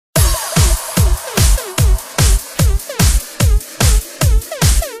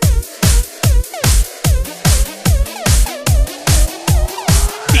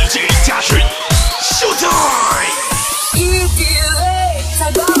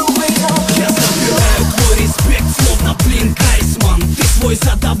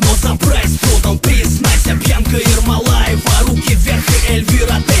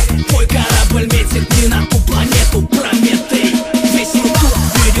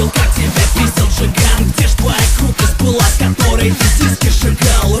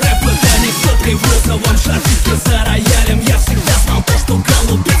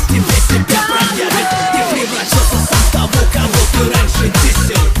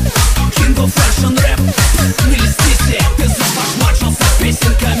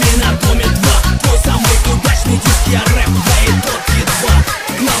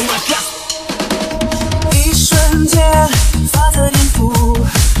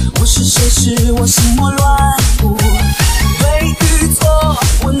我心魔乱舞，对与错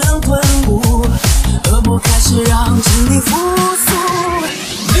我能顿悟，恶魔开始让精灵复苏。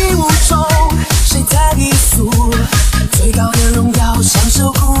迷雾中谁在低诉？最高的荣耀享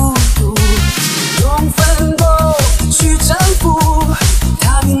受孤独，用奋斗去征服，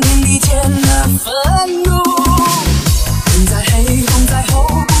踏平天地间的愤怒。风再黑，风再厚，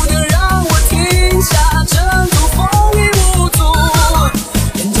不能让我停下征途，风雨无阻。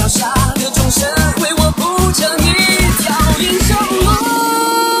人脚下的众生为我铺成一条英雄路，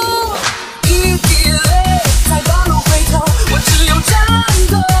一滴泪在半路回头，我只有战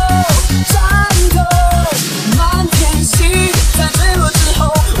斗，战斗。满天星在坠落之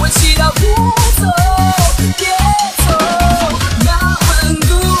后，我祈祷不走，别走。那温度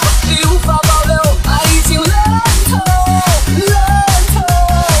已无法保留，爱已经冷透，冷透。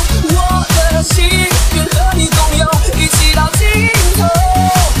我的心愿和你共有，一起到尽头，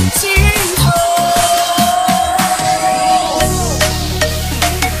尽头。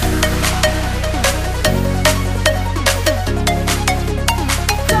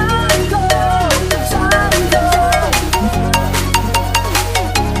战斗，战斗。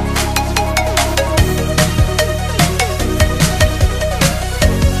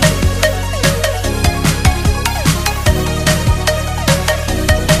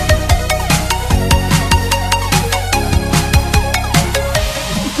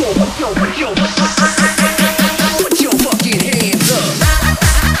Put your fucking hands up.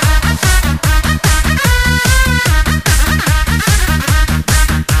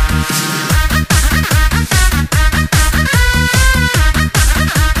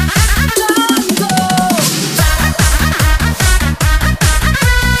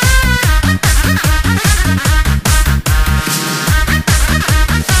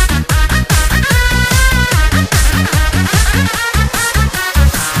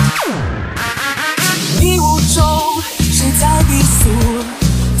迷雾中谁在低诉？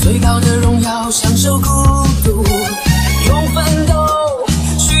最高的荣耀享受孤独，用奋斗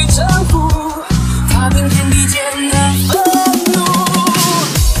去征服，踏平天地间的愤怒。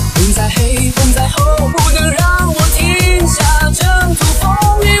风再黑，风再厚，不能让我停下征途，风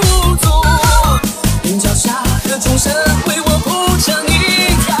雨无阻。人脚下的众生为我铺成一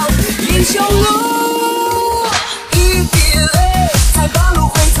条英雄路，一滴泪在半路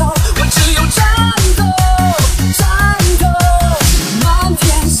回头，我只有战斗，战斗。满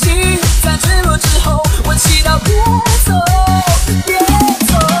天星在坠落之后，我祈祷不走，别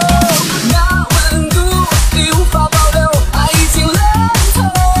走。那温度已无法保留，爱已经冷透，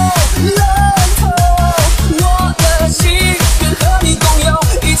冷透。我的心愿和你共有，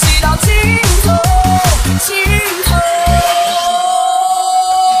一起到尽头，尽头。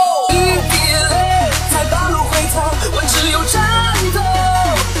一滴泪在半路回头，我只有战斗，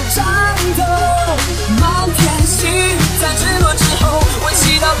战斗。满天星在坠落之后，我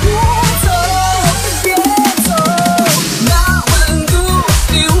祈祷不走，别走。那温度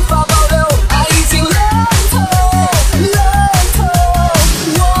已无法保留，爱已经冷透，冷透。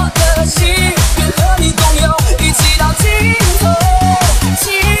我的心愿和你共有，一起到尽头，尽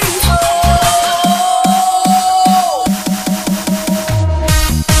头。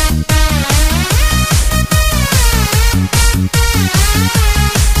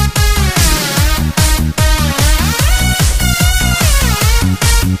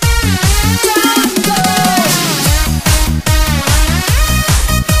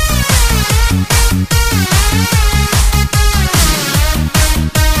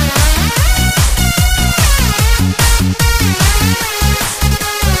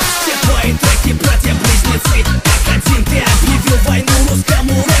Все твои треки, братья-близнецы. Как один ты объявил войну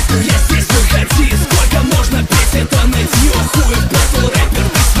русскому рэпу. Я здесь выходи, сколько можно петь это нытье. Хуев батл рэпер,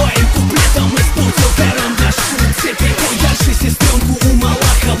 ты своим куплетом испортил карандаш. Цепику дальше сестренку у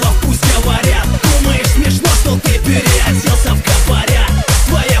Малахова пусть говорят. Думаешь смешно, что ты переоделся в капаря?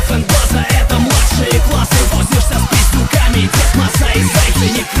 Твоя фэн-база это младшие классы. Возишься с пиздюками, Дед Маза и зайцы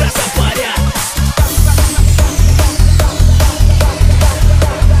не красопарят.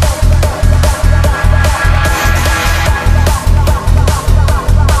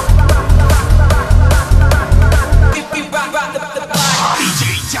 DJ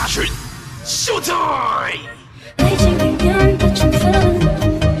家群 Showtime。 爱情里面的成分，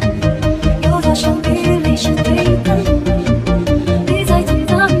有多少比例是对等？你在等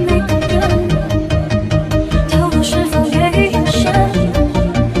的每个人，投入是否也有限？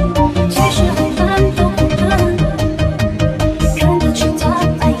其实我们都不笨，看得出他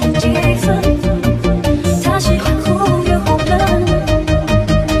爱有几分。他喜欢忽远忽冷，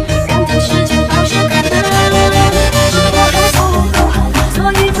让他时间保守可能。是我还做不够好，所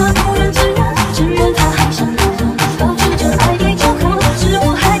以他不忍直面。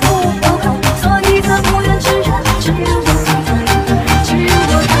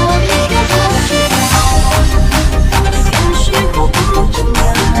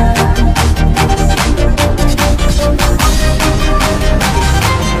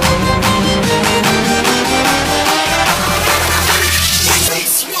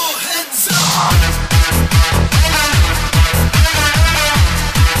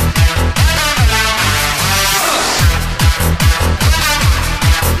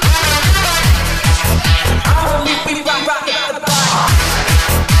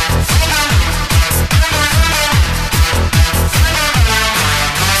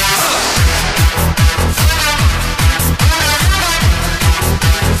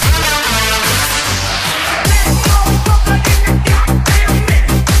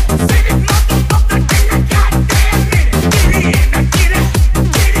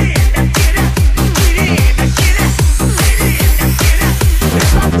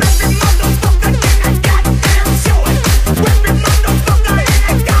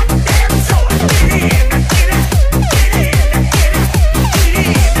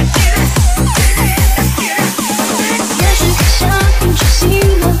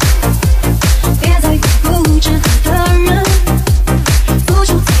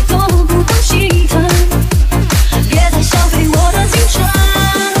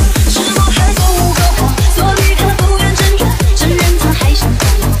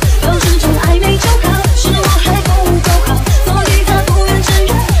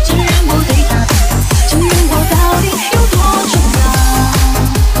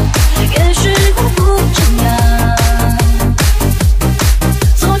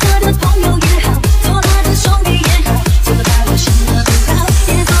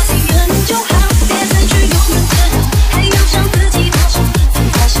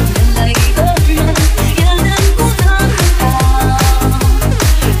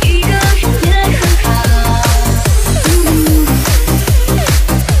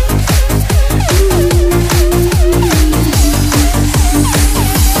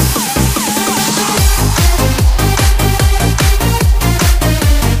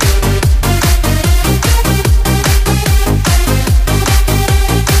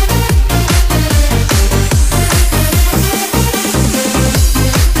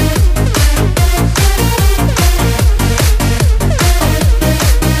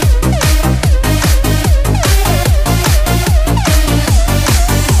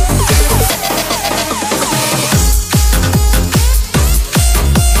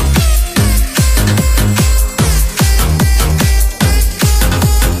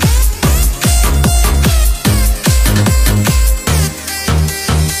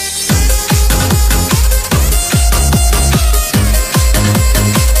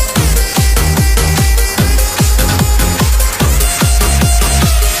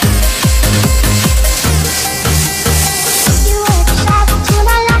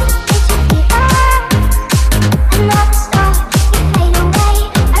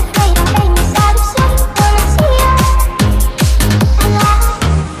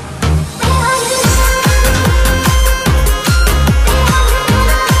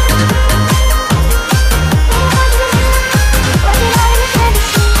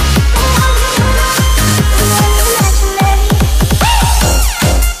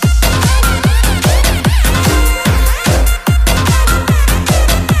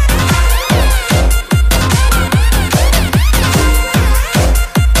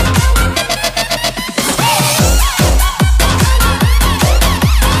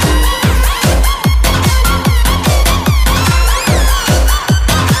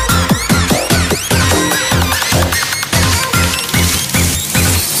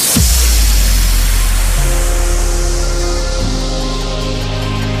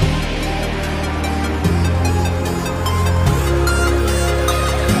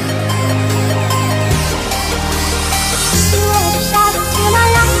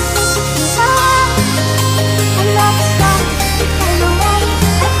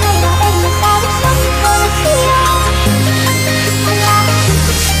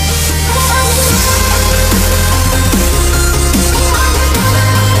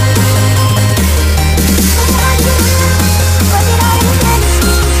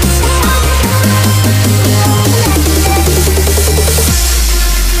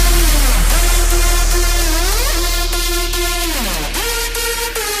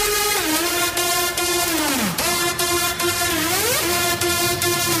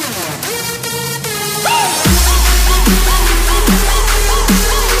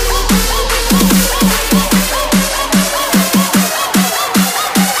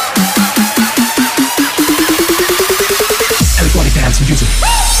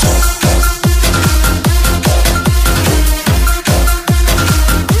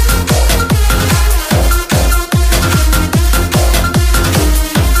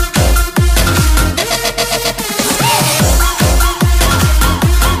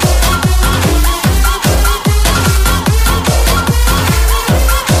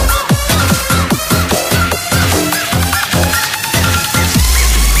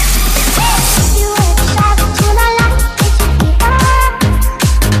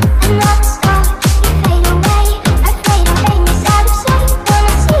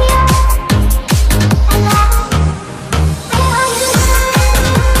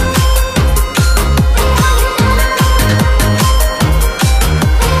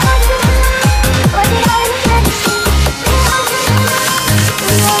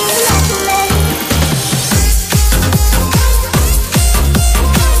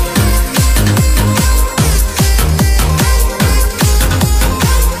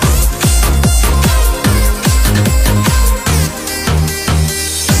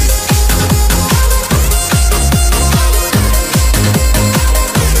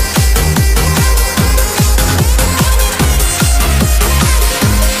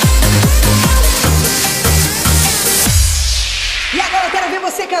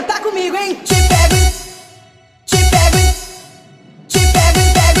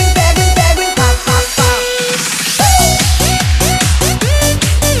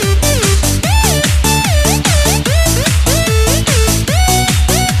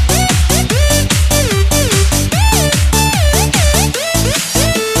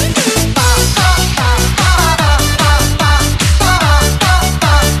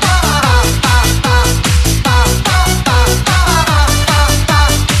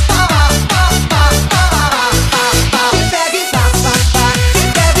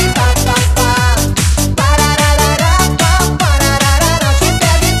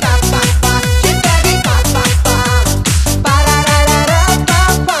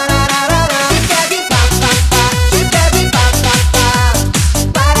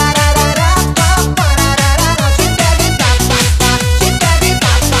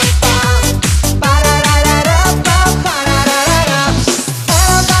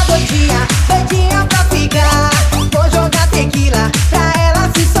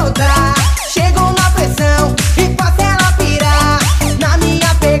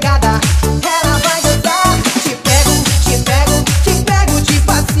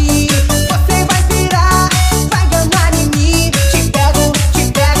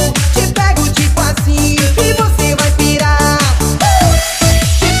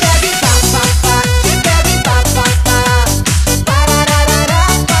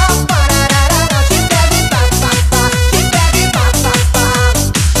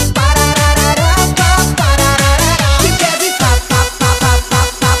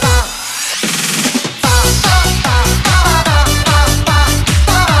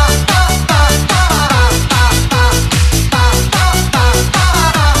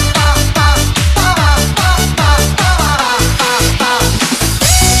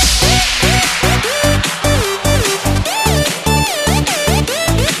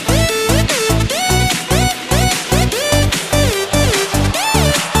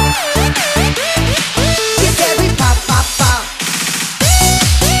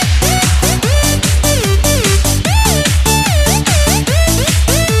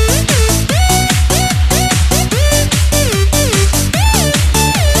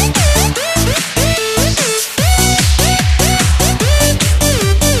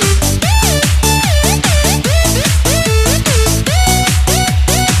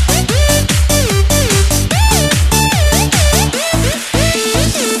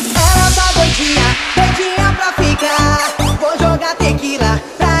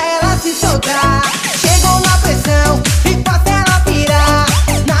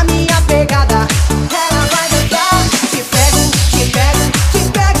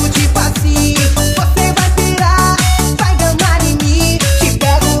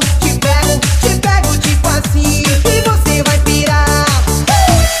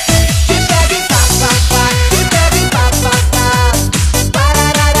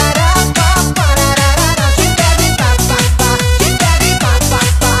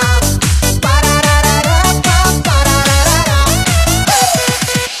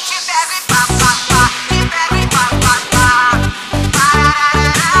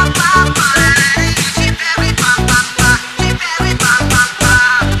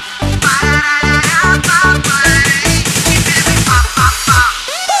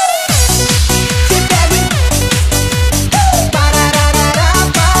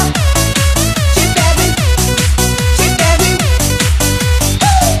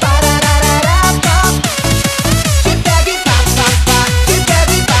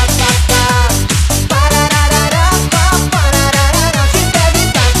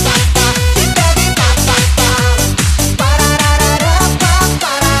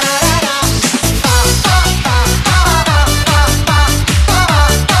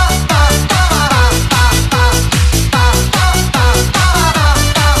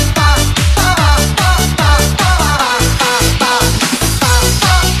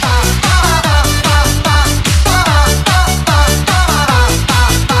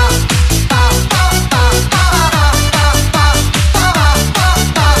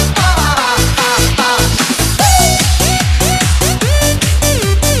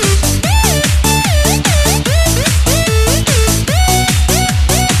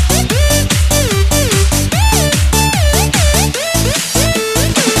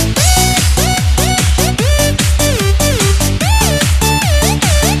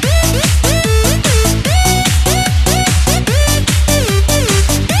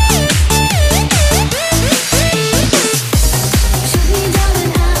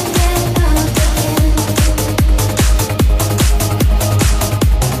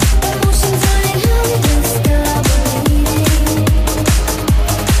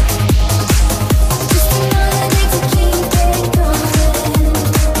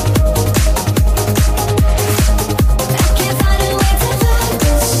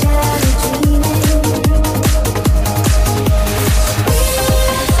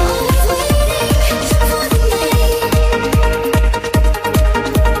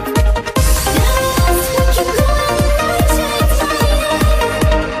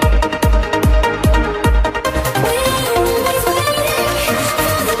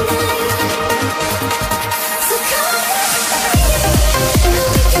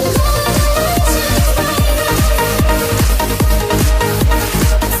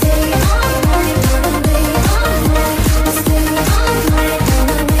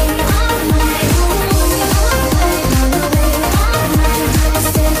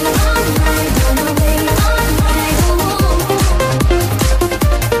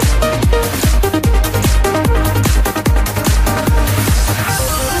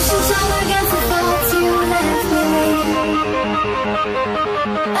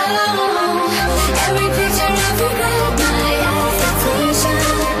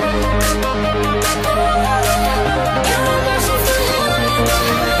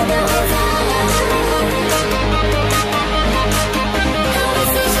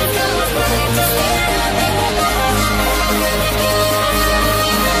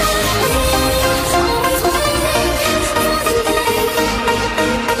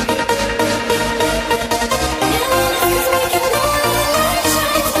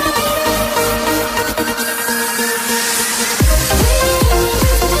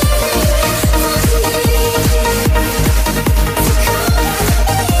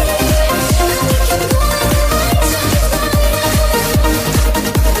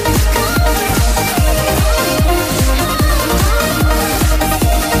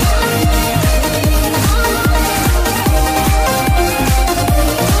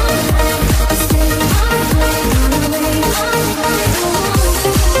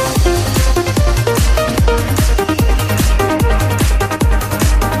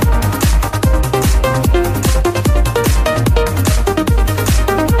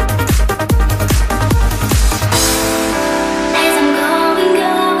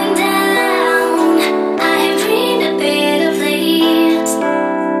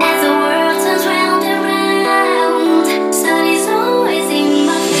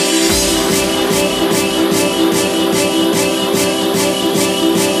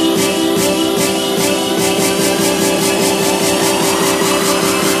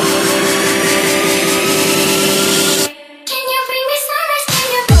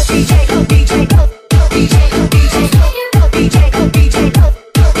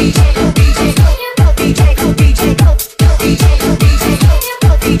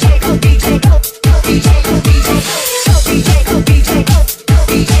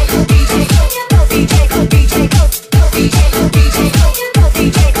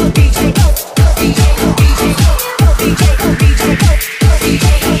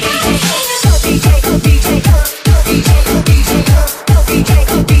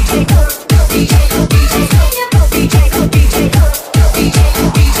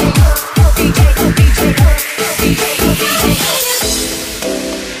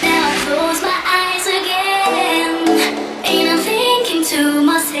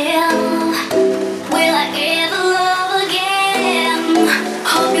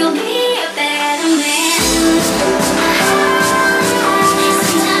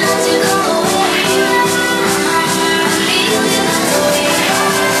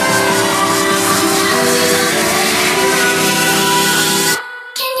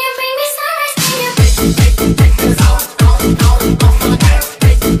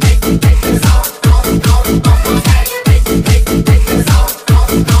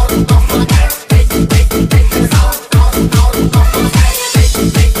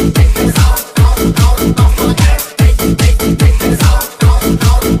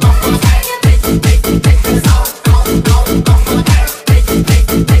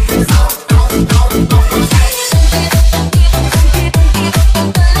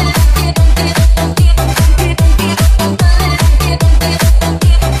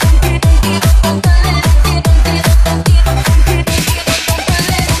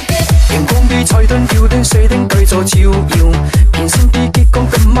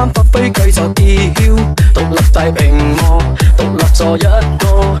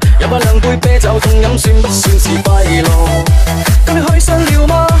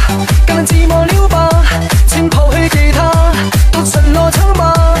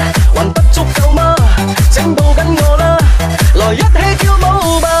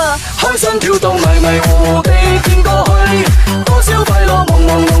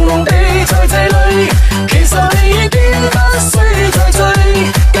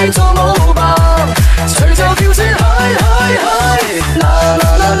隨就跳先，嗨嗨嗨！嗱。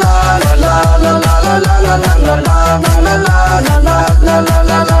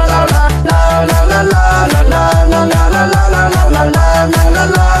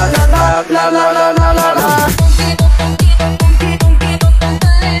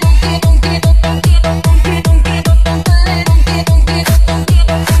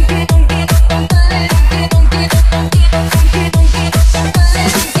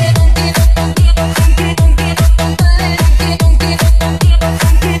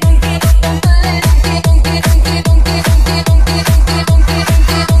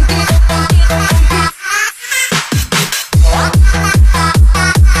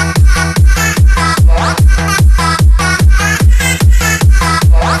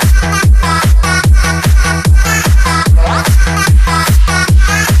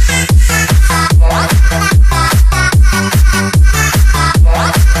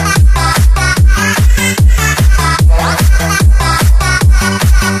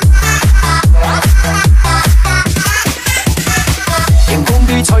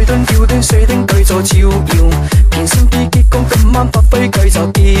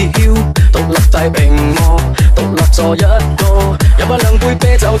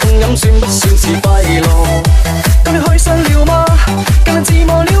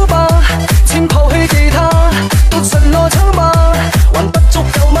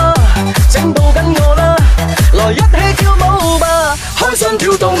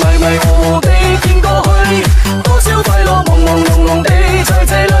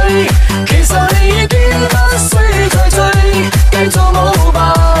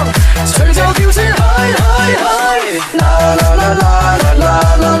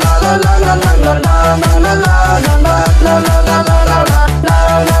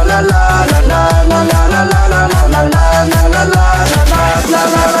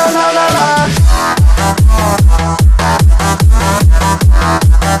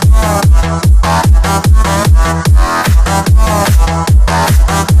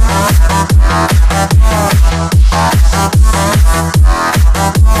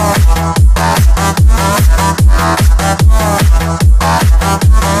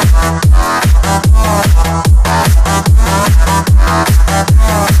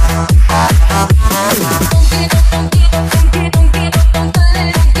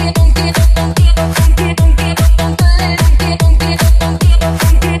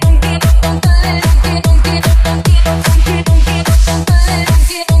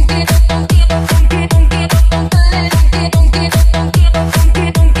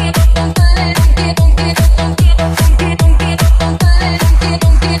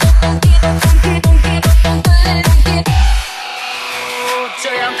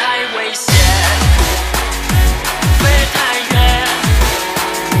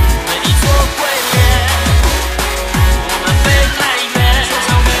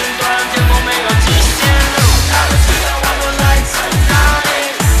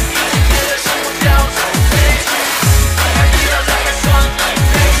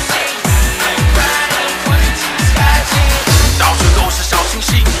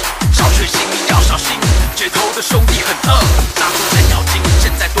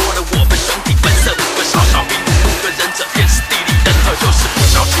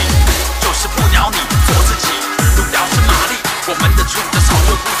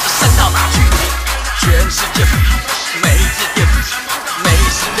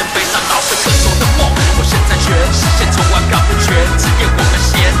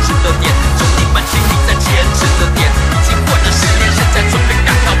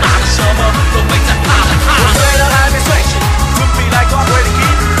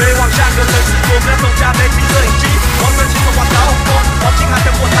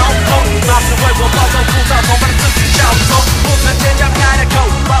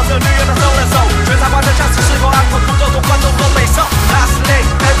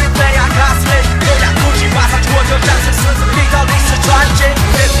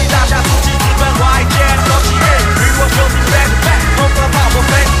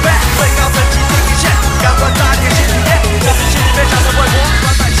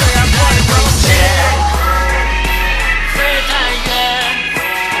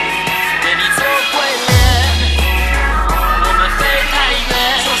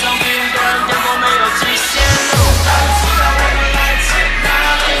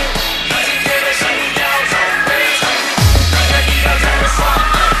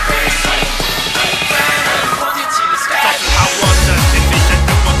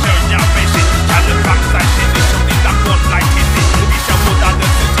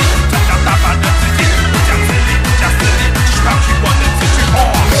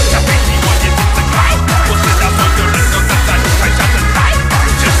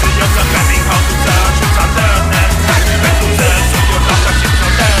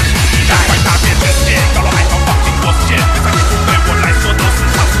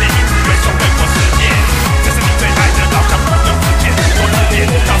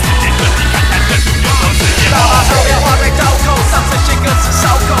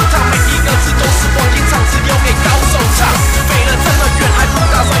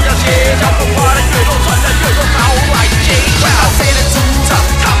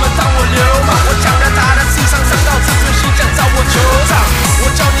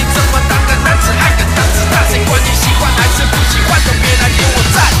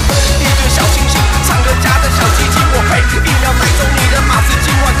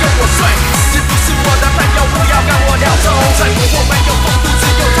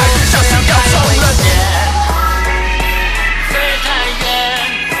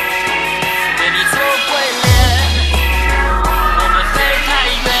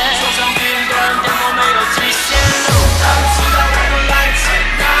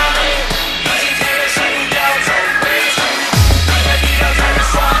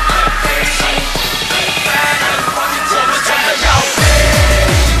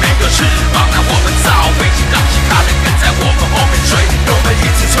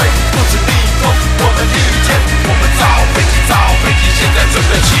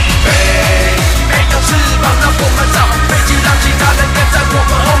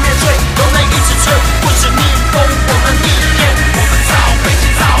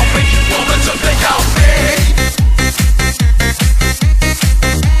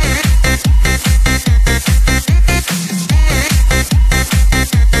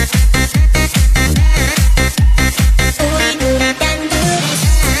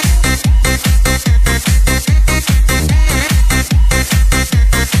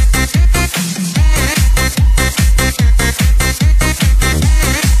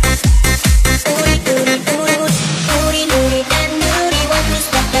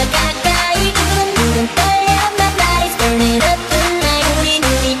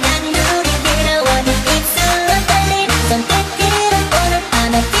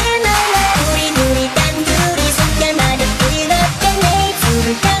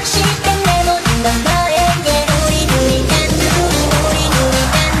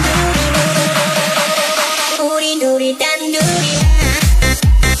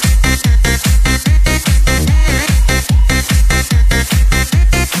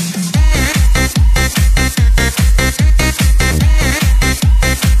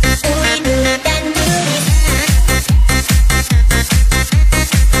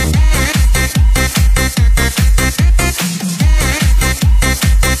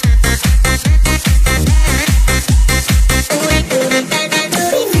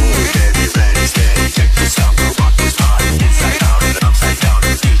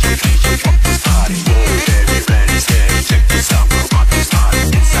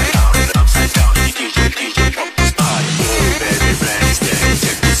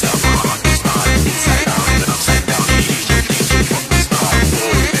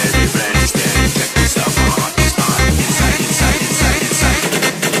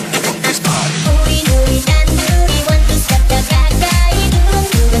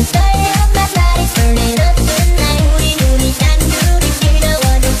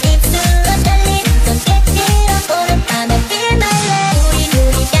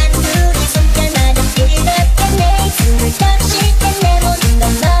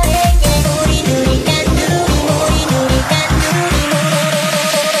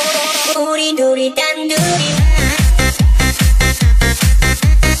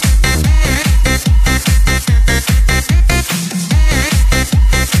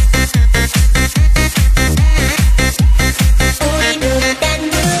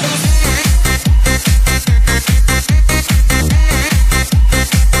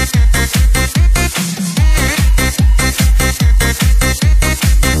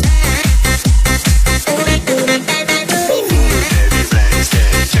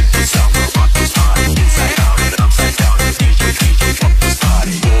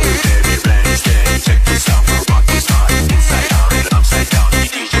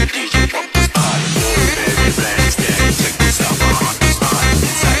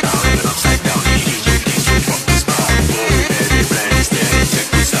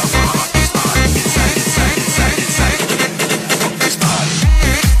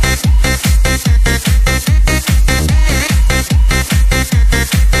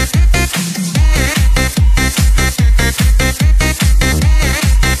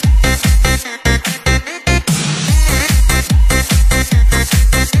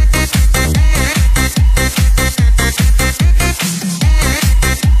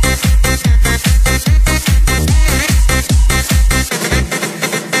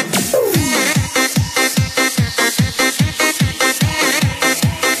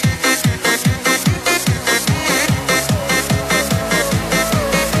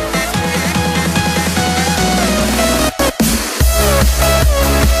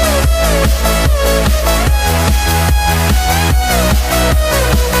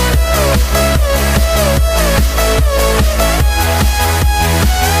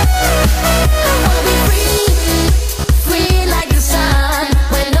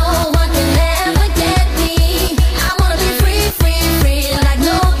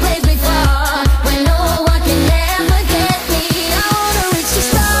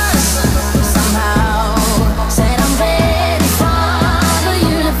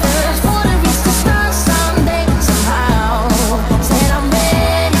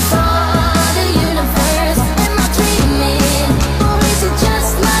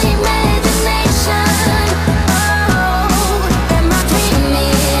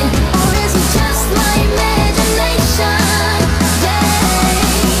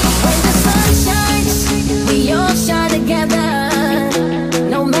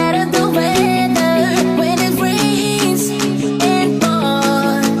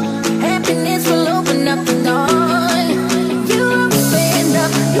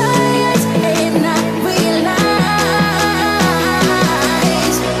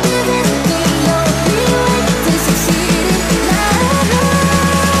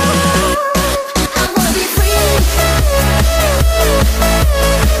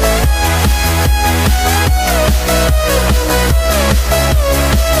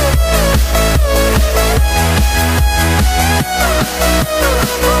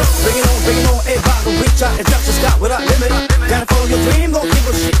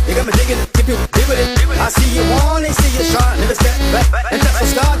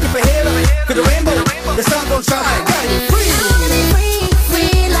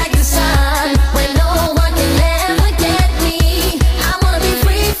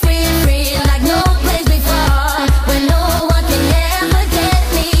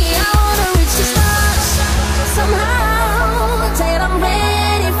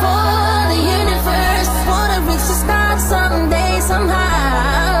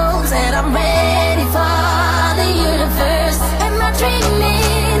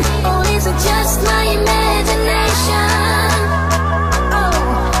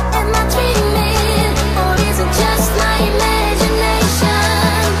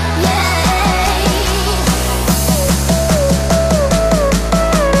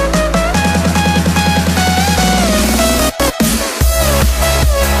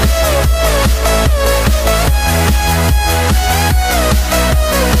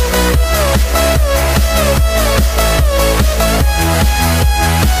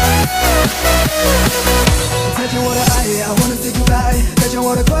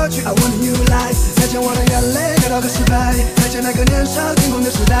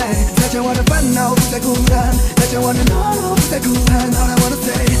再见我的烦恼，不再孤单，再见我的懦弱，不再哭喊。All I wanna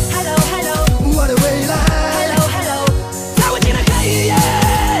say Hello Hello， 我的未来 Hello Hello， 在我进来黑夜，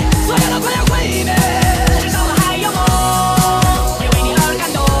所有的快要毁灭，至少我还有梦，也为你而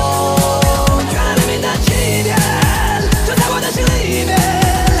感动。原来黎明的起点就在我的心里面，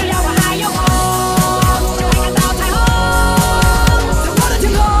只要我还有梦，就会看到彩虹，在我的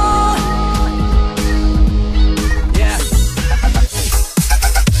天空。Yeah。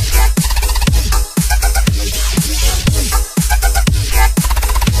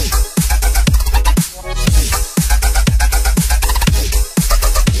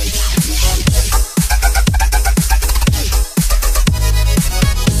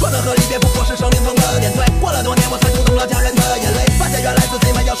说的和离别不过是生命中的点缀，过了多年我才读懂了家人的眼泪，发现原来自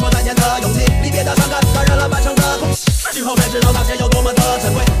己没有说再见的勇气，离别的伤感感染了半生的空气，失去后才知道当前有多么的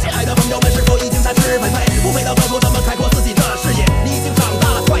珍贵。亲爱的朋友们，是否已经展翅纷飞，不配到高处怎么开阔自己的视野？你已经长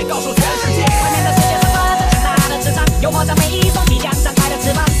大了，快告诉全世界，外面的世界散发着强大的磁场，诱惑着每一双即将展开的翅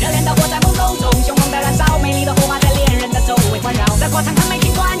膀，热烈的火在梦中中，凶猛的燃烧，美丽的火花在恋人的周围环绕，在过场看美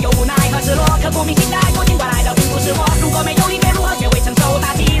尽管有无奈和失落，刻骨铭心的爱过，尽管来的并不是我。如果没有离别，如何学会承受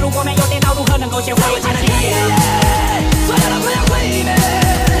打击？如果没有跌倒，如何能够学会珍惜？所有的快要毁灭，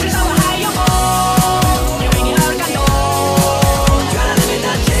至少我还有梦，也为你而感动。原来黎明的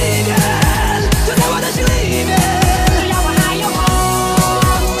起点就在我的心里面，只要我还有梦，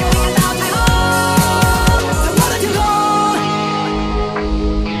就会看到彩虹，在我的天空。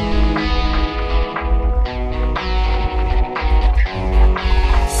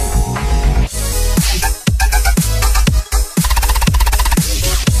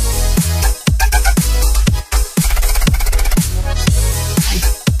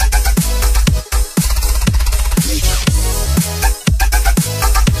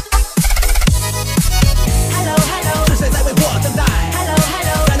Hello Hello， 是谁在为我等待 ？Hello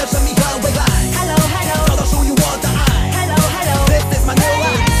Hello， 感到生命和未来 ？Hello Hello， 找到属于我的爱 ？Hello Hello， This is my new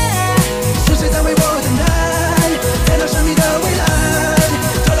life。是谁在为我等待？在那神秘的未来，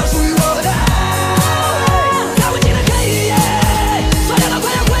找到属于我的爱。在我进来黑夜，所有的快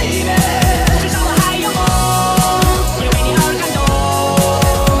要毁灭，至少我还有梦，也为你而感动。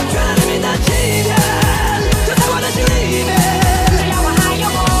原来黎明的起点就在我的心里面，只要我还有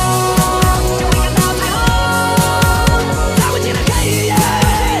梦，就会看到彩虹。在我进来黑夜，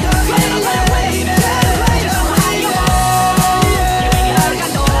所有的快要毁灭，至少我还有梦，也为你而感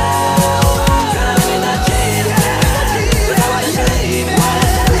动。原来黎明的起点就在我的心里面，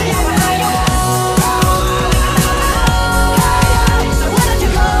只要我还有梦，在我的天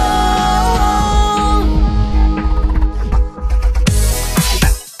空。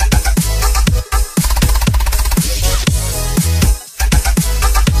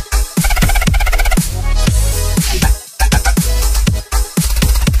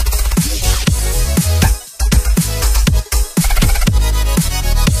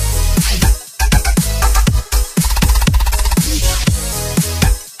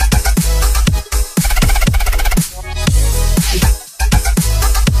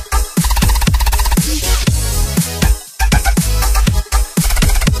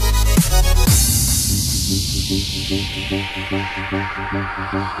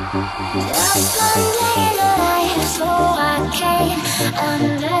Just one day to life, so I can't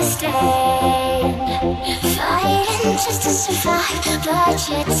understand. Fighting just to survive, but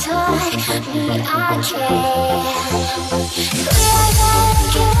you taught me I can't. We are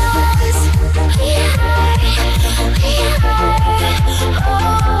the ones, we are, oh,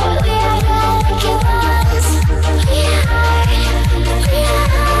 we are the ones, we are.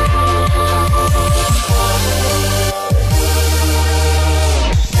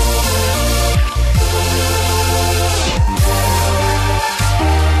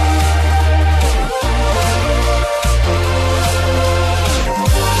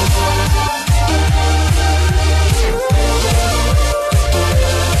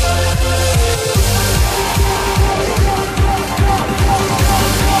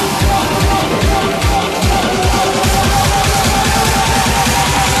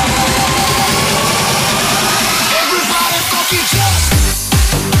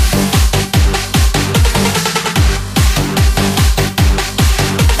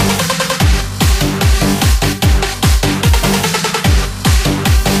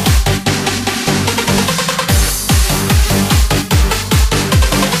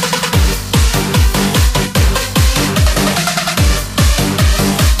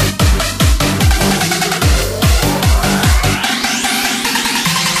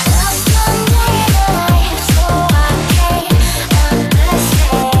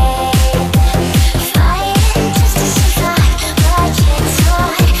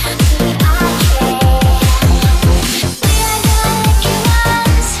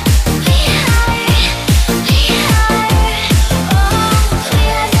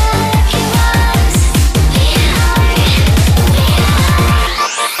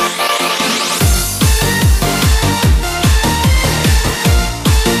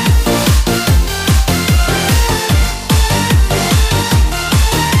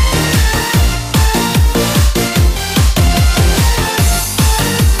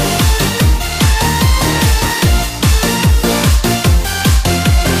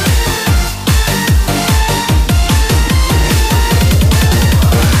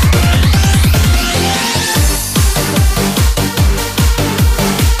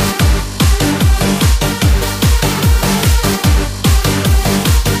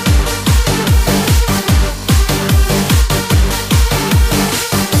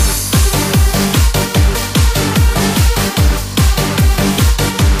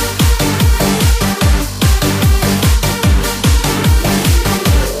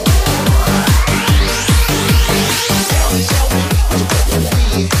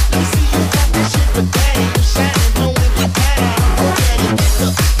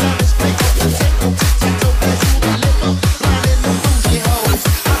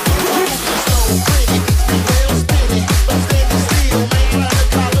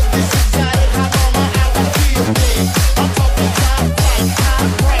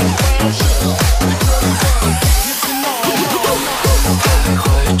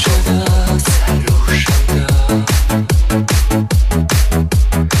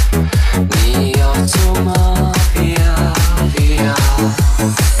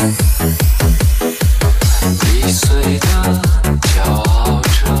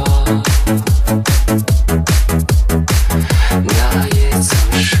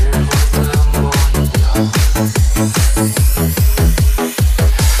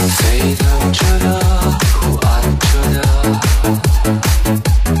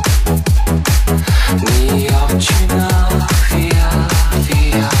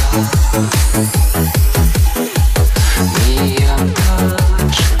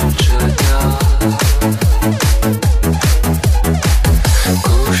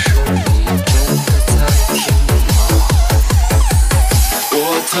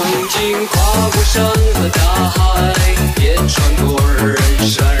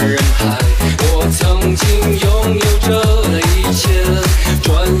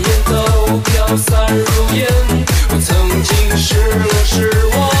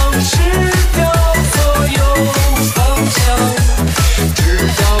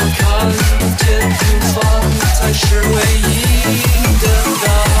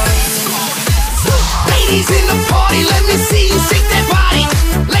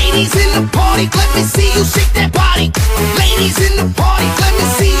 see you shake that body. Ladies in the party, let me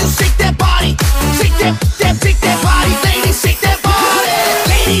see you shake that body. Shake that body. Ladies, shake that body.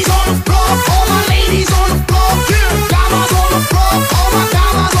 Ladies on the floor, all my ladies on the floor. Damas on the floor, all my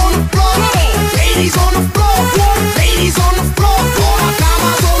damas on the floor. Ladies on the floor, ladies on the floor, all my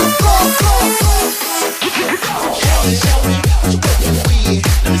damas on the floor. Shout it, shout it, what you working with?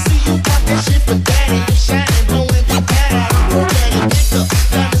 Let me see you pop that shit for daddy. You shining, blowing the pad. Daddy, pick up,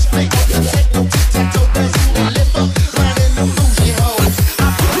 diamonds play. Take no tic-tac-toe, that's who I live up. Running them bougie hoes. I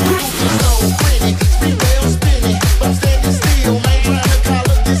put the bougie so pretty, spin well spinning, but I'm standing still, man. Trying to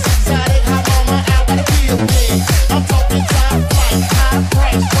collar this exotic, hot mama out got a feel big. I'm talking top flight, high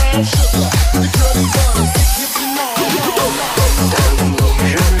price, brown sugar. The curly buns, if you know. 但你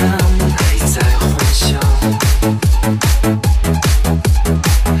仍然还在幻想，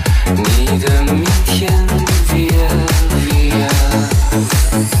你的明天 via via，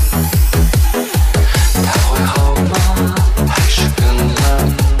 它会好吗？还是更烂？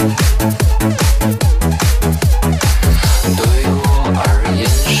对我而言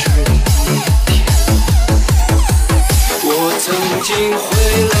是一天。我曾经毁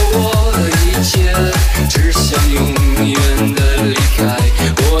了我的一切，只想永远的离开。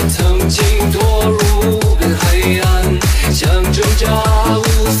我曾经堕入无边黑暗，想挣扎无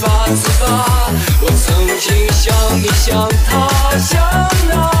法自拔。我曾经像你像他像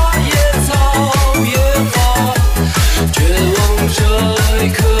那野草野花，绝望着也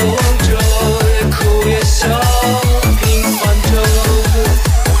渴望着，也哭也笑，平凡着。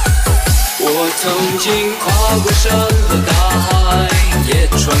我曾经跨过山和大海，也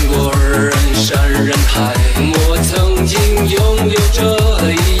穿过人山人海。我曾经拥有着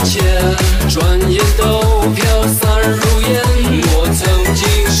一切，转眼都飘散如烟。我曾经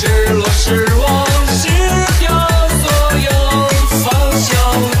失落失望，失掉所有方向，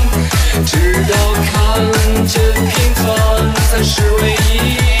直到看见平凡才是唯一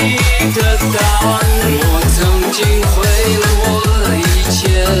的答案。我曾经毁了我的一切，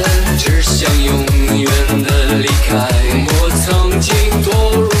只想永远的离开。我曾经堕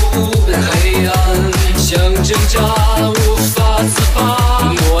入无边黑暗，想挣扎无法自拔。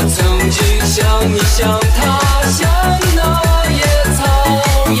我曾经像你像他像那野草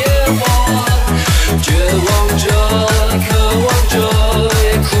野花，绝望着渴望着，也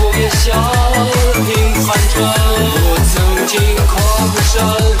哭也笑，平凡着。我曾经跨过山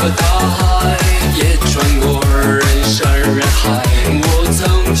和大海，也穿过人山人海。我曾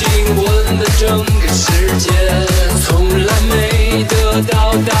经问了整个世界，从来没得到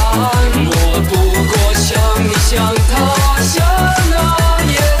答案。我不过像你像他像那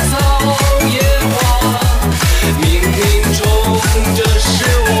野草野花，冥冥中这是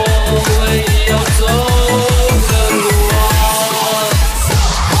我唯一要走的路啊。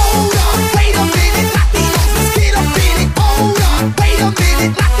Hold up, wait a minute, Latinos, let's get up in it. Hold up, wait a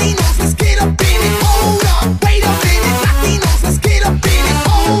minute, Latinos, let's get up in it. Hold up, wait a minute, Latinos, let's get up in it.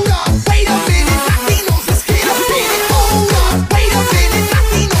 Hold up, wait a minute, Latinos, let's get up in it. Hold up, wait a minute,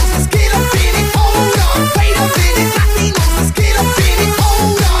 Latinos, let's get up in it. Hold up, wait a minute, Latinos, let's get up in it.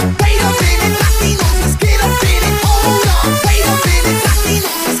 Hold up, wait a minute, Latinos, let's get up in it. Hold up, wait a minute,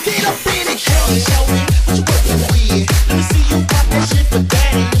 Latinos, let's get up in it. Show me, what you working with? Let me see you pop that shit for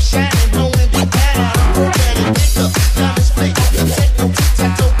daddy. You shining, blowing the pad. Daddy, pick up, diamonds play. Take no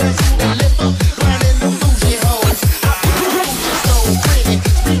tic-tac-toe, that's who I live up. Running them bougie hoes. I put the bougie so pretty,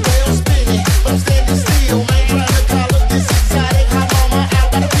 spin well spinning, but I'm standing still, man. Trying to collar this exotic, hot mama out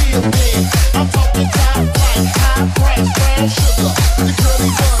got a feel big. I'm talking top flight, high price, brown sugar. The curly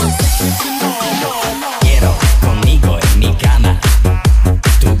buns, if you know. Quiero conmigo en mi cama.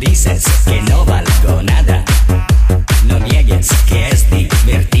 Tú dices que no valgo nada. No niegues que es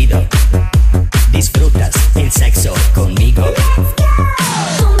divertido. Disfrutas el sexo conmigo.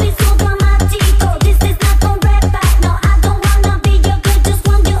 Don't be so dramático. This is not a rap back. No, I don't wanna be your girl. Just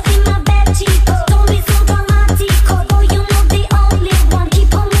want you in my bed, chico. Don't be so dramático. Boy, you know the only one.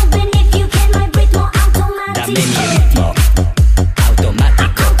 Keep on moving if you can. My ritmo Dame mi automático. ritmo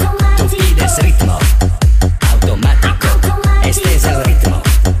automático. Tú pides ritmo automático. Este es el ritmo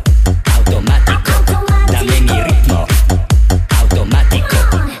automático. Dame mi ritmo automático.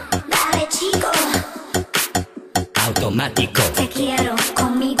 Dale, chico. Automático. Te quiero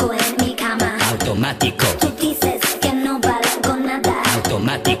conmigo en mi cama. Automático. Tú dices que no valgo nada.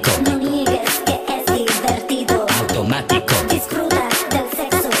 Automático. No niegues que es divertido. Automático. Disfruta del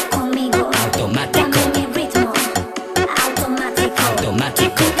sexo conmigo. Automático. Dame mi ritmo automático.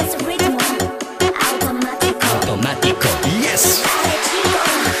 Automático. Es ritmo automático. Automático. Yes. Dale, chico.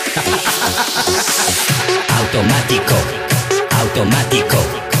 automático, automático,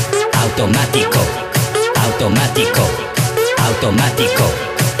 automático, automático, automático,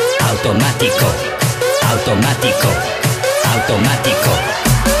 automático, automático, automático,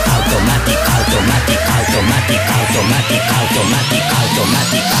 automático, automático, automático, automático,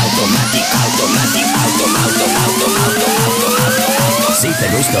 automático, automático, automático, si te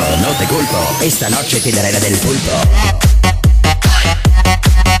gusto, no te culpo, esta noche te daré la del pulpo.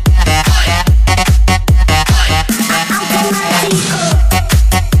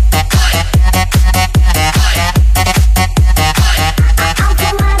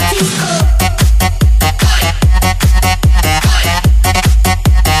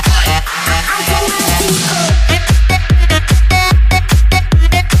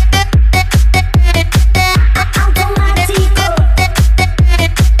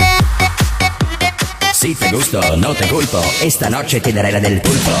 Si te gusto, no te culpo, esta noche te daré la del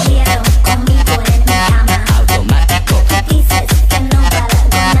pulpo. Quiero conmigo en mi cama. Automático, Dices que no valgo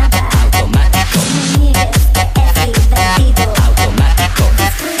nada. automático, Me niegues que es divertido. automático.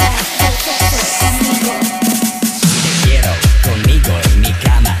 Disfruta el sexo conmigo. Te quiero conmigo en mi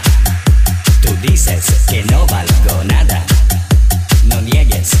cama. Tú dices que no valgo nada. No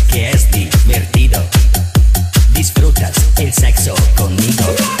niegues que es divertido. Disfrutas el sexo conmigo.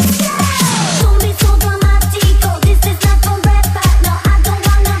 Don't be so dramático. This is not forever. No, I don't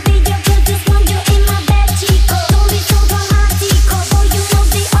wanna be your girl. Just want you in my bed, chico. Don't be so dramático. Boy, you know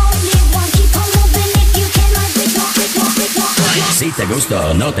the only one. Keep on moving if you can. Like it, no. Si te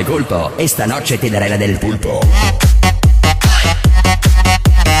gusto, no te culpo, esta noche te daré la del pulpo.